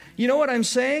 You know what I'm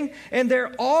saying? And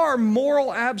there are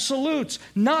moral absolutes,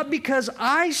 not because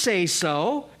I say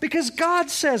so, because God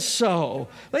says so.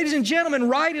 Ladies and gentlemen,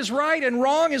 right is right and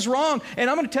wrong is wrong. And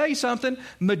I'm going to tell you something,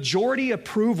 majority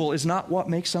approval is not what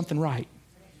makes something right.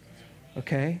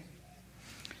 Okay?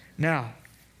 Now,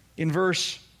 in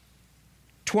verse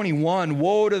 21,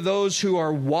 woe to those who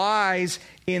are wise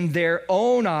in their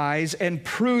own eyes and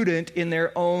prudent in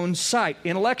their own sight.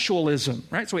 Intellectualism,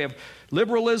 right? So we have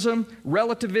liberalism,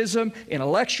 relativism,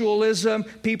 intellectualism,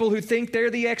 people who think they're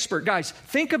the expert. Guys,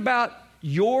 think about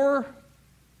your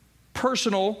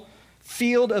personal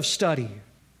field of study,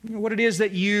 what it is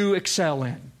that you excel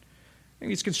in.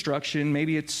 Maybe it's construction,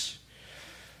 maybe it's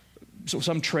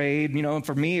some trade.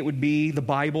 For me it would be the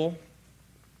Bible.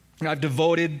 I've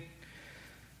devoted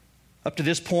up to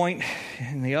this point,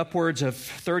 in the upwards of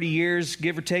 30 years,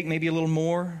 give or take, maybe a little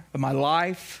more, of my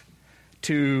life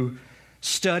to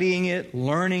studying it,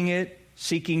 learning it,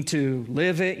 seeking to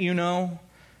live it,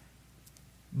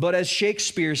 But as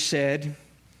Shakespeare said,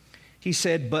 he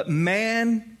said, but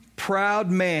man, proud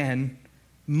man,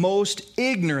 most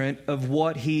ignorant of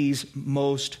what he's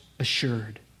most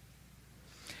assured.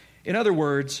 In other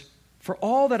words, for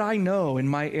all that I know in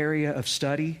my area of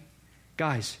study,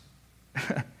 guys,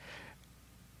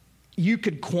 you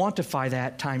could quantify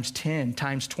that times 10,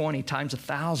 times 20, times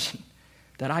 1,000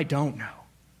 that I don't know.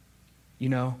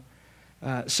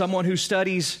 Someone who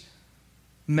studies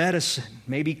medicine,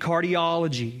 maybe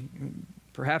cardiology,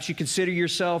 perhaps you consider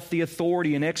yourself the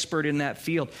authority and expert in that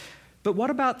field. But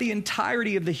what about the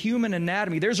entirety of the human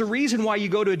anatomy? There's a reason why you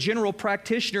go to a general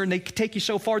practitioner and they take you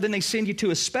so far, then they send you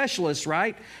to a specialist,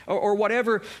 right? Or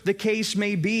whatever the case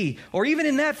may be. Or even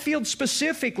in that field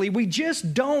specifically, we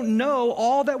just don't know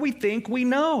all that we think we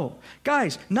know.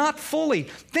 Guys, not fully.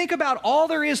 Think about all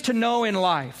there is to know in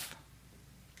life.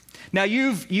 Now,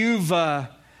 you've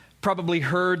probably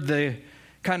heard the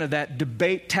kind of that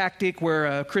debate tactic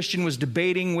where a Christian was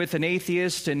debating with an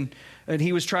atheist and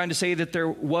he was trying to say that there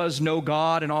was no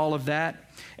God and all of that.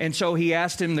 And so he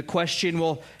asked him the question,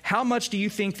 well, how much do you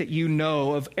think that you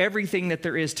know of everything that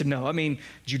there is to know? I mean,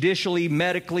 judicially,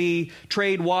 medically,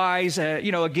 trade-wise,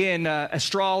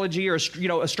 astrology or,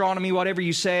 astronomy, whatever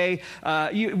you say,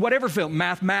 whatever field,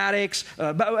 mathematics,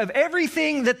 of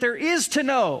everything that there is to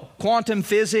know, quantum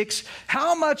physics.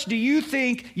 How much do you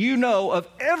think you know of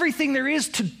everything there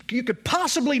is you could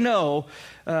possibly know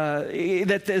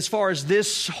that as far as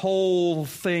this whole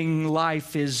thing,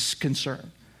 life is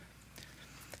concerned?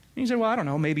 And he said, well, I don't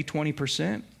know, maybe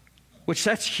 20%, which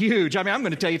that's huge. I mean, I'm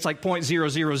going to tell you it's like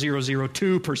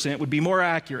 0.00002% would be more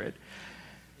accurate.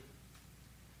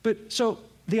 But so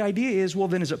the idea is, well,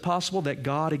 then is it possible that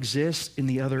God exists in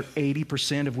the other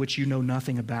 80% of which you know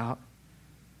nothing about?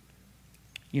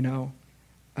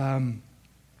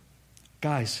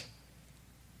 Guys,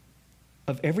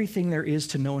 of everything there is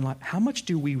to know in life, how much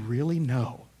do we really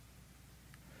know?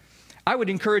 I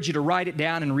would encourage you to write it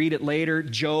down and read it later.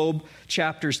 Job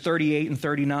chapters 38 and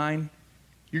 39.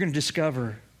 You're going to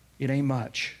discover it ain't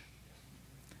much.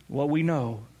 What we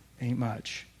know ain't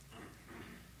much.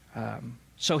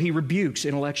 So he rebukes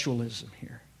intellectualism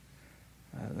here.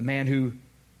 The man who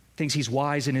thinks he's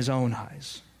wise in his own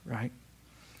eyes, right?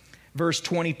 Verse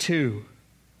 22.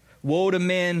 Woe to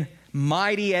men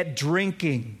mighty at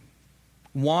drinking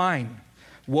wine.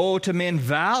 Woe to men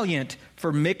valiant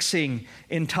for mixing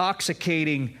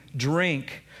intoxicating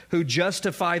drink, who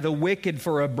justify the wicked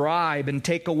for a bribe and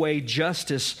take away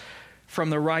justice from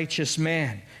the righteous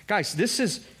man. Guys, this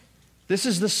is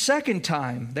the second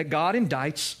time that God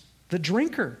indicts the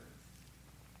drinker.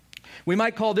 We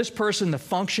might call this person the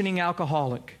functioning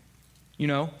alcoholic.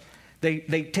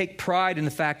 They take pride in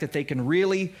the fact that they can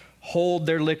really hold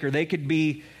their liquor. They could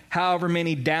be however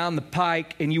many down the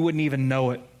pike and you wouldn't even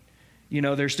know it.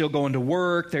 They're still going to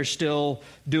work, they're still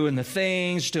doing the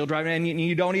things, still driving, and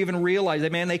you don't even realize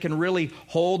that, man, they can really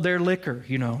hold their liquor,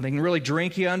 they can really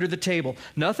drink you under the table.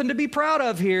 Nothing to be proud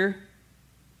of here,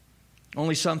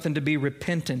 only something to be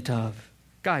repentant of.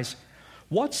 Guys,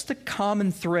 what's the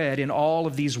common thread in all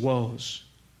of these woes,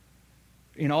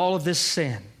 in all of this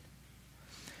sin?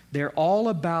 They're all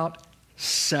about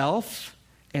self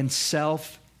and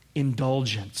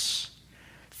self-indulgence,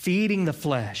 feeding the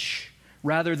flesh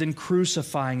rather than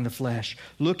crucifying the flesh,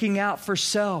 looking out for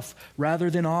self rather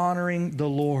than honoring the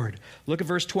Lord. Look at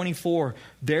verse 24.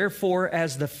 Therefore,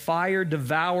 as the fire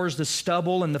devours the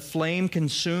stubble and the flame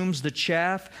consumes the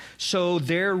chaff, so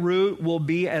their root will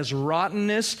be as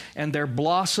rottenness and their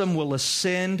blossom will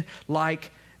ascend like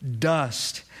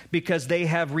dust, because they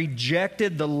have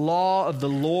rejected the law of the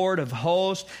Lord of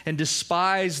hosts and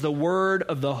despised the word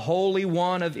of the Holy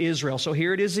One of Israel. So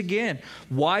here it is again.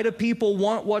 Why do people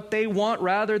want what they want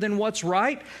rather than what's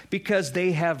right? Because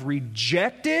they have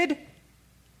rejected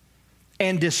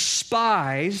and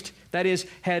despised, that is,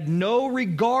 had no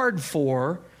regard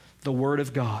for the word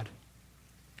of God.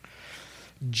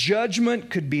 Judgment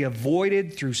could be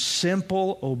avoided through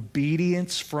simple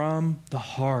obedience from the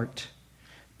heart.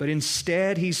 But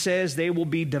instead, he says, they will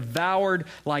be devoured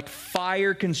like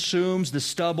fire consumes the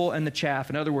stubble and the chaff.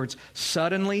 In other words,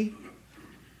 suddenly,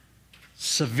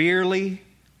 severely,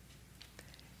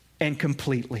 and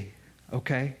completely.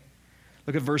 Okay?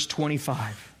 Look at verse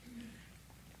 25.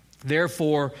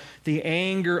 Therefore, the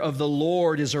anger of the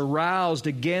Lord is aroused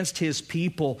against his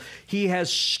people. He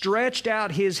has stretched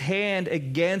out his hand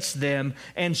against them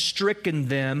and stricken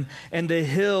them, and the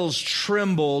hills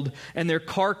trembled, and their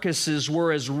carcasses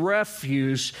were as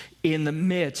refuse in the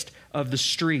midst of the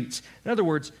streets. In other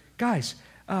words, guys,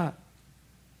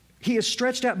 he has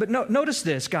stretched out, but notice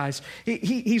this, guys.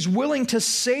 He's willing to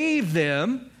save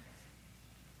them.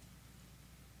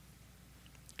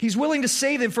 He's willing to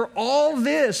save them for all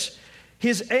this.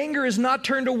 His anger is not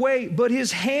turned away, but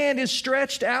his hand is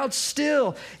stretched out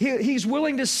still. He's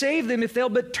willing to save them if they'll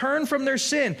but turn from their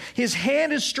sin. His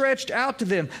hand is stretched out to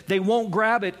them. They won't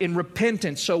grab it in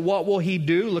repentance. So what will he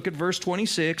do? Look at verse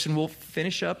 26, and we'll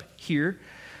finish up here.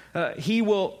 He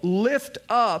will lift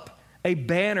up a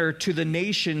banner to the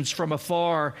nations from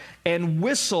afar and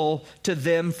whistle to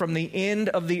them from the end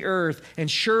of the earth. And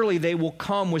surely they will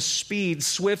come with speed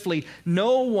swiftly.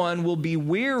 No one will be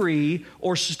weary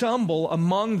or stumble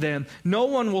among them. No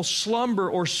one will slumber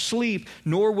or sleep,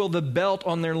 nor will the belt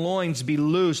on their loins be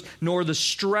loosed, nor the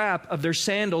strap of their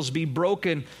sandals be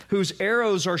broken, whose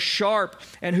arrows are sharp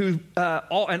and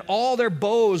all their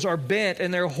bows are bent,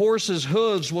 and their horses'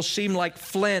 hooves will seem like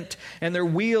flint, and their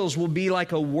wheels will be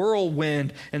like a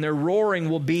whirlwind, and their roaring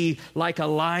will be like a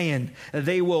lion.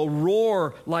 They will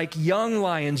roar like young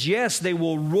lions. Yes, they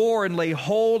will roar and lay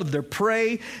hold of their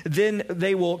prey. Then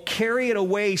they will carry it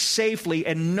away safely,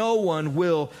 and no one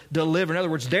will deliver. In other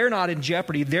words, they're not in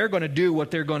jeopardy. They're going to do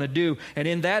what they're going to do. And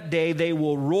in that day, they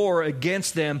will roar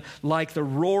against them like the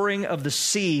roaring of the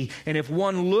sea. And if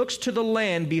one looks to the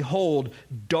land, behold,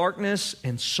 darkness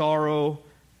and sorrow,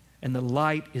 and the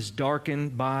light is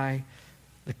darkened by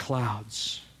the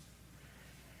clouds.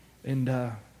 And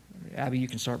Abby, you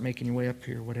can start making your way up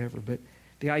here, whatever. But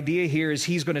the idea here is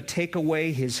he's going to take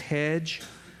away his hedge.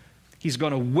 He's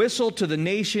going to whistle to the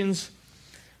nations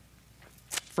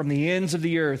from the ends of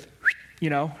the earth.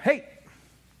 Hey,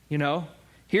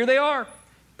 here they are.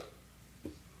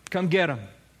 Come get them.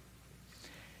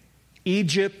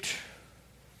 Egypt,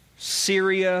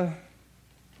 Syria,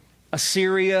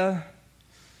 Assyria,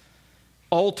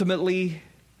 ultimately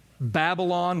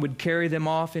Babylon would carry them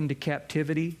off into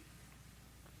captivity.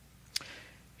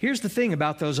 Here's the thing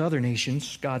about those other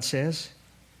nations, God says.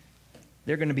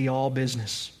 They're going to be all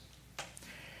business.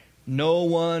 No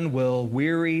one will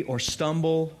weary or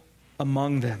stumble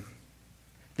among them.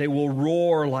 They will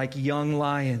roar like young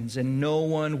lions, and no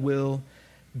one will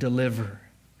deliver.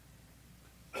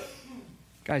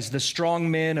 Guys, the strong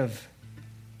men of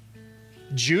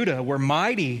Judah were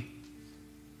mighty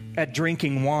at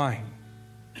drinking wine.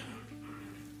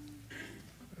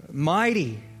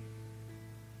 Mighty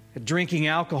at drinking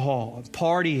alcohol,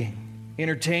 partying,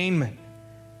 entertainment.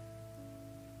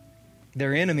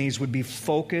 Their enemies would be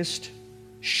focused,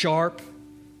 sharp,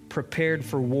 prepared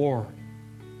for war.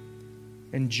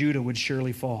 And Judah would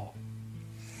surely fall.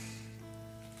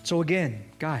 So again,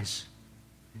 guys,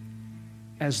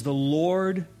 as the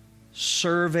Lord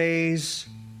surveys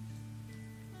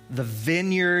the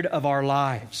vineyard of our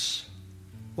lives,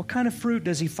 what kind of fruit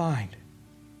does He find?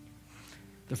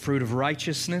 The fruit of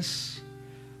righteousness,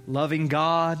 loving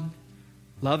God,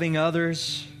 loving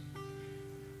others,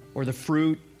 or the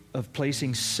fruit of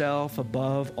placing self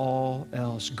above all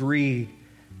else, greed,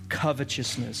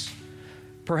 covetousness,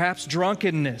 perhaps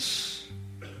drunkenness,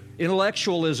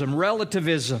 intellectualism,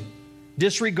 relativism,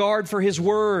 disregard for His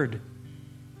word.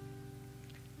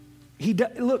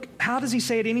 Look, how does He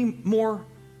say it any more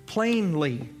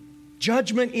plainly?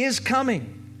 Judgment is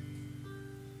coming.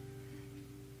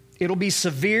 It'll be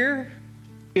severe.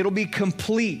 It'll be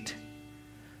complete.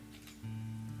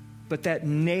 But that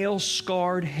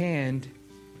nail-scarred hand,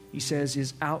 He says,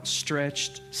 is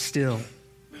outstretched still.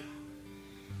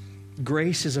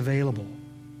 Grace is available.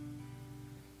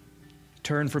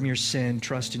 Turn from your sin.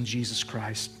 Trust in Jesus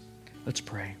Christ. Let's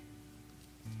pray.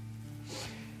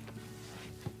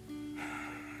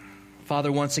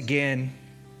 Father, once again,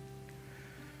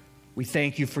 we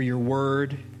thank You for Your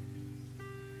word.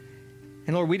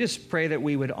 And Lord, we just pray that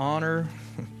we would honor,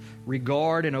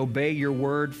 regard, and obey Your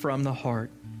word from the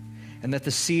heart. And that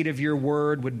the seed of Your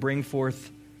word would bring forth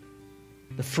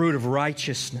the fruit of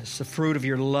righteousness, the fruit of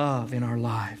Your love in our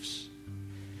lives.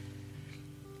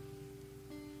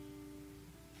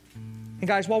 And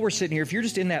guys, while we're sitting here, if you're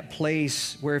just in that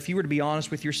place where if you were to be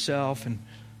honest with yourself and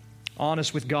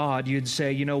honest with God, you'd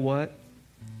say, you know what?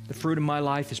 The fruit of my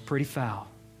life is pretty foul.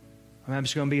 I'm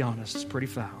just going to be honest. It's pretty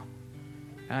foul.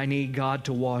 I need God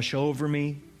to wash over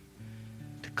me,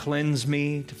 to cleanse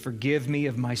me, to forgive me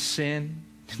of my sin,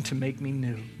 and to make me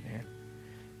new, man.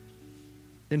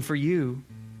 Then for you,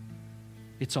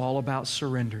 it's all about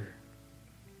surrender.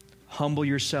 Humble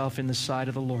yourself in the sight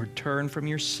of the Lord. Turn from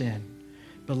your sin.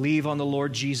 Believe on the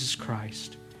Lord Jesus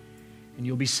Christ, and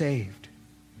you'll be saved.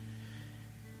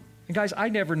 And guys, I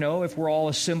never know if we're all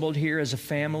assembled here as a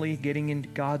family, getting into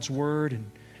God's Word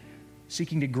and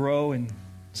seeking to grow in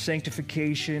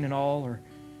sanctification and all, or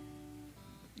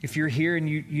if you're here and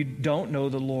you don't know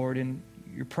the Lord and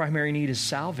your primary need is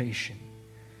salvation.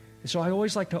 And so I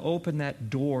always like to open that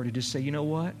door to just say, you know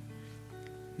what?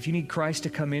 If you need Christ to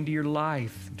come into your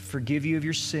life, to forgive you of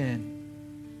your sin,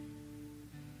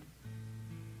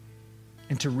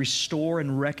 and to restore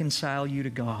and reconcile you to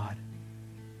God,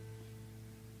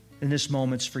 then this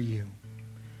moment's for you.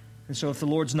 And so if the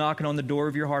Lord's knocking on the door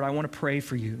of your heart, I want to pray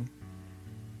for you.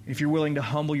 If you're willing to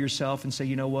humble yourself and say,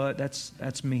 you know what,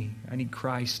 that's me. I need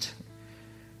Christ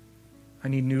I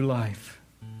need new life.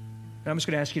 I'm just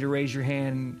going to ask you to raise your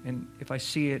hand, and if I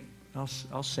see it, I'll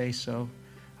say so.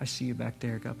 I see you back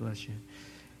there. God bless you.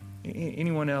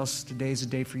 Anyone else, today's a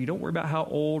day for you. Don't worry about how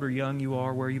old or young you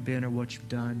are, where you've been, or what you've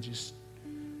done. Just,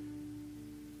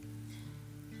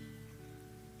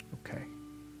 okay.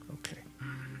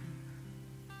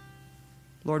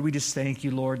 Lord, we just thank you,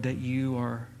 Lord, that you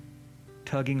are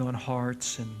tugging on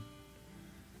hearts and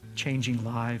changing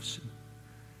lives.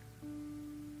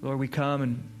 Lord, we come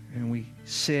and we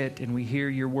sit and we hear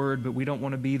your word, but we don't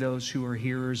want to be those who are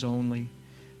hearers only,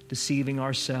 deceiving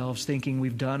ourselves, thinking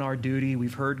we've done our duty,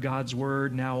 we've heard God's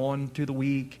word, now on to the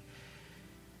week.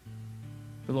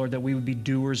 But Lord, that we would be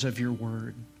doers of your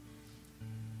word,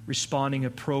 responding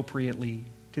appropriately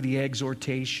to the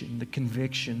exhortation, the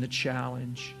conviction, the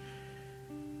challenge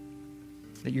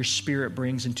that your Spirit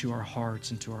brings into our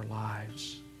hearts, into our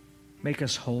lives. Make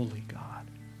us holy, God,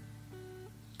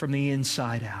 from the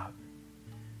inside out.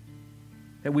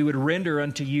 That we would render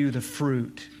unto you the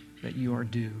fruit that you are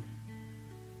due.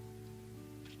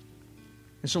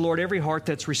 And so, Lord, every heart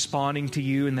that's responding to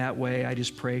you in that way, I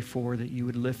just pray for that you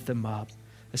would lift them up,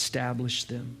 establish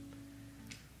them,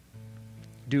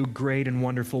 do great and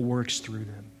wonderful works through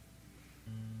them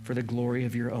for the glory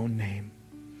of your own name.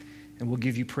 And we'll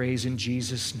give you praise in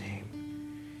Jesus'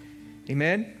 name.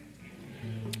 Amen?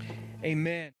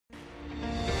 Amen.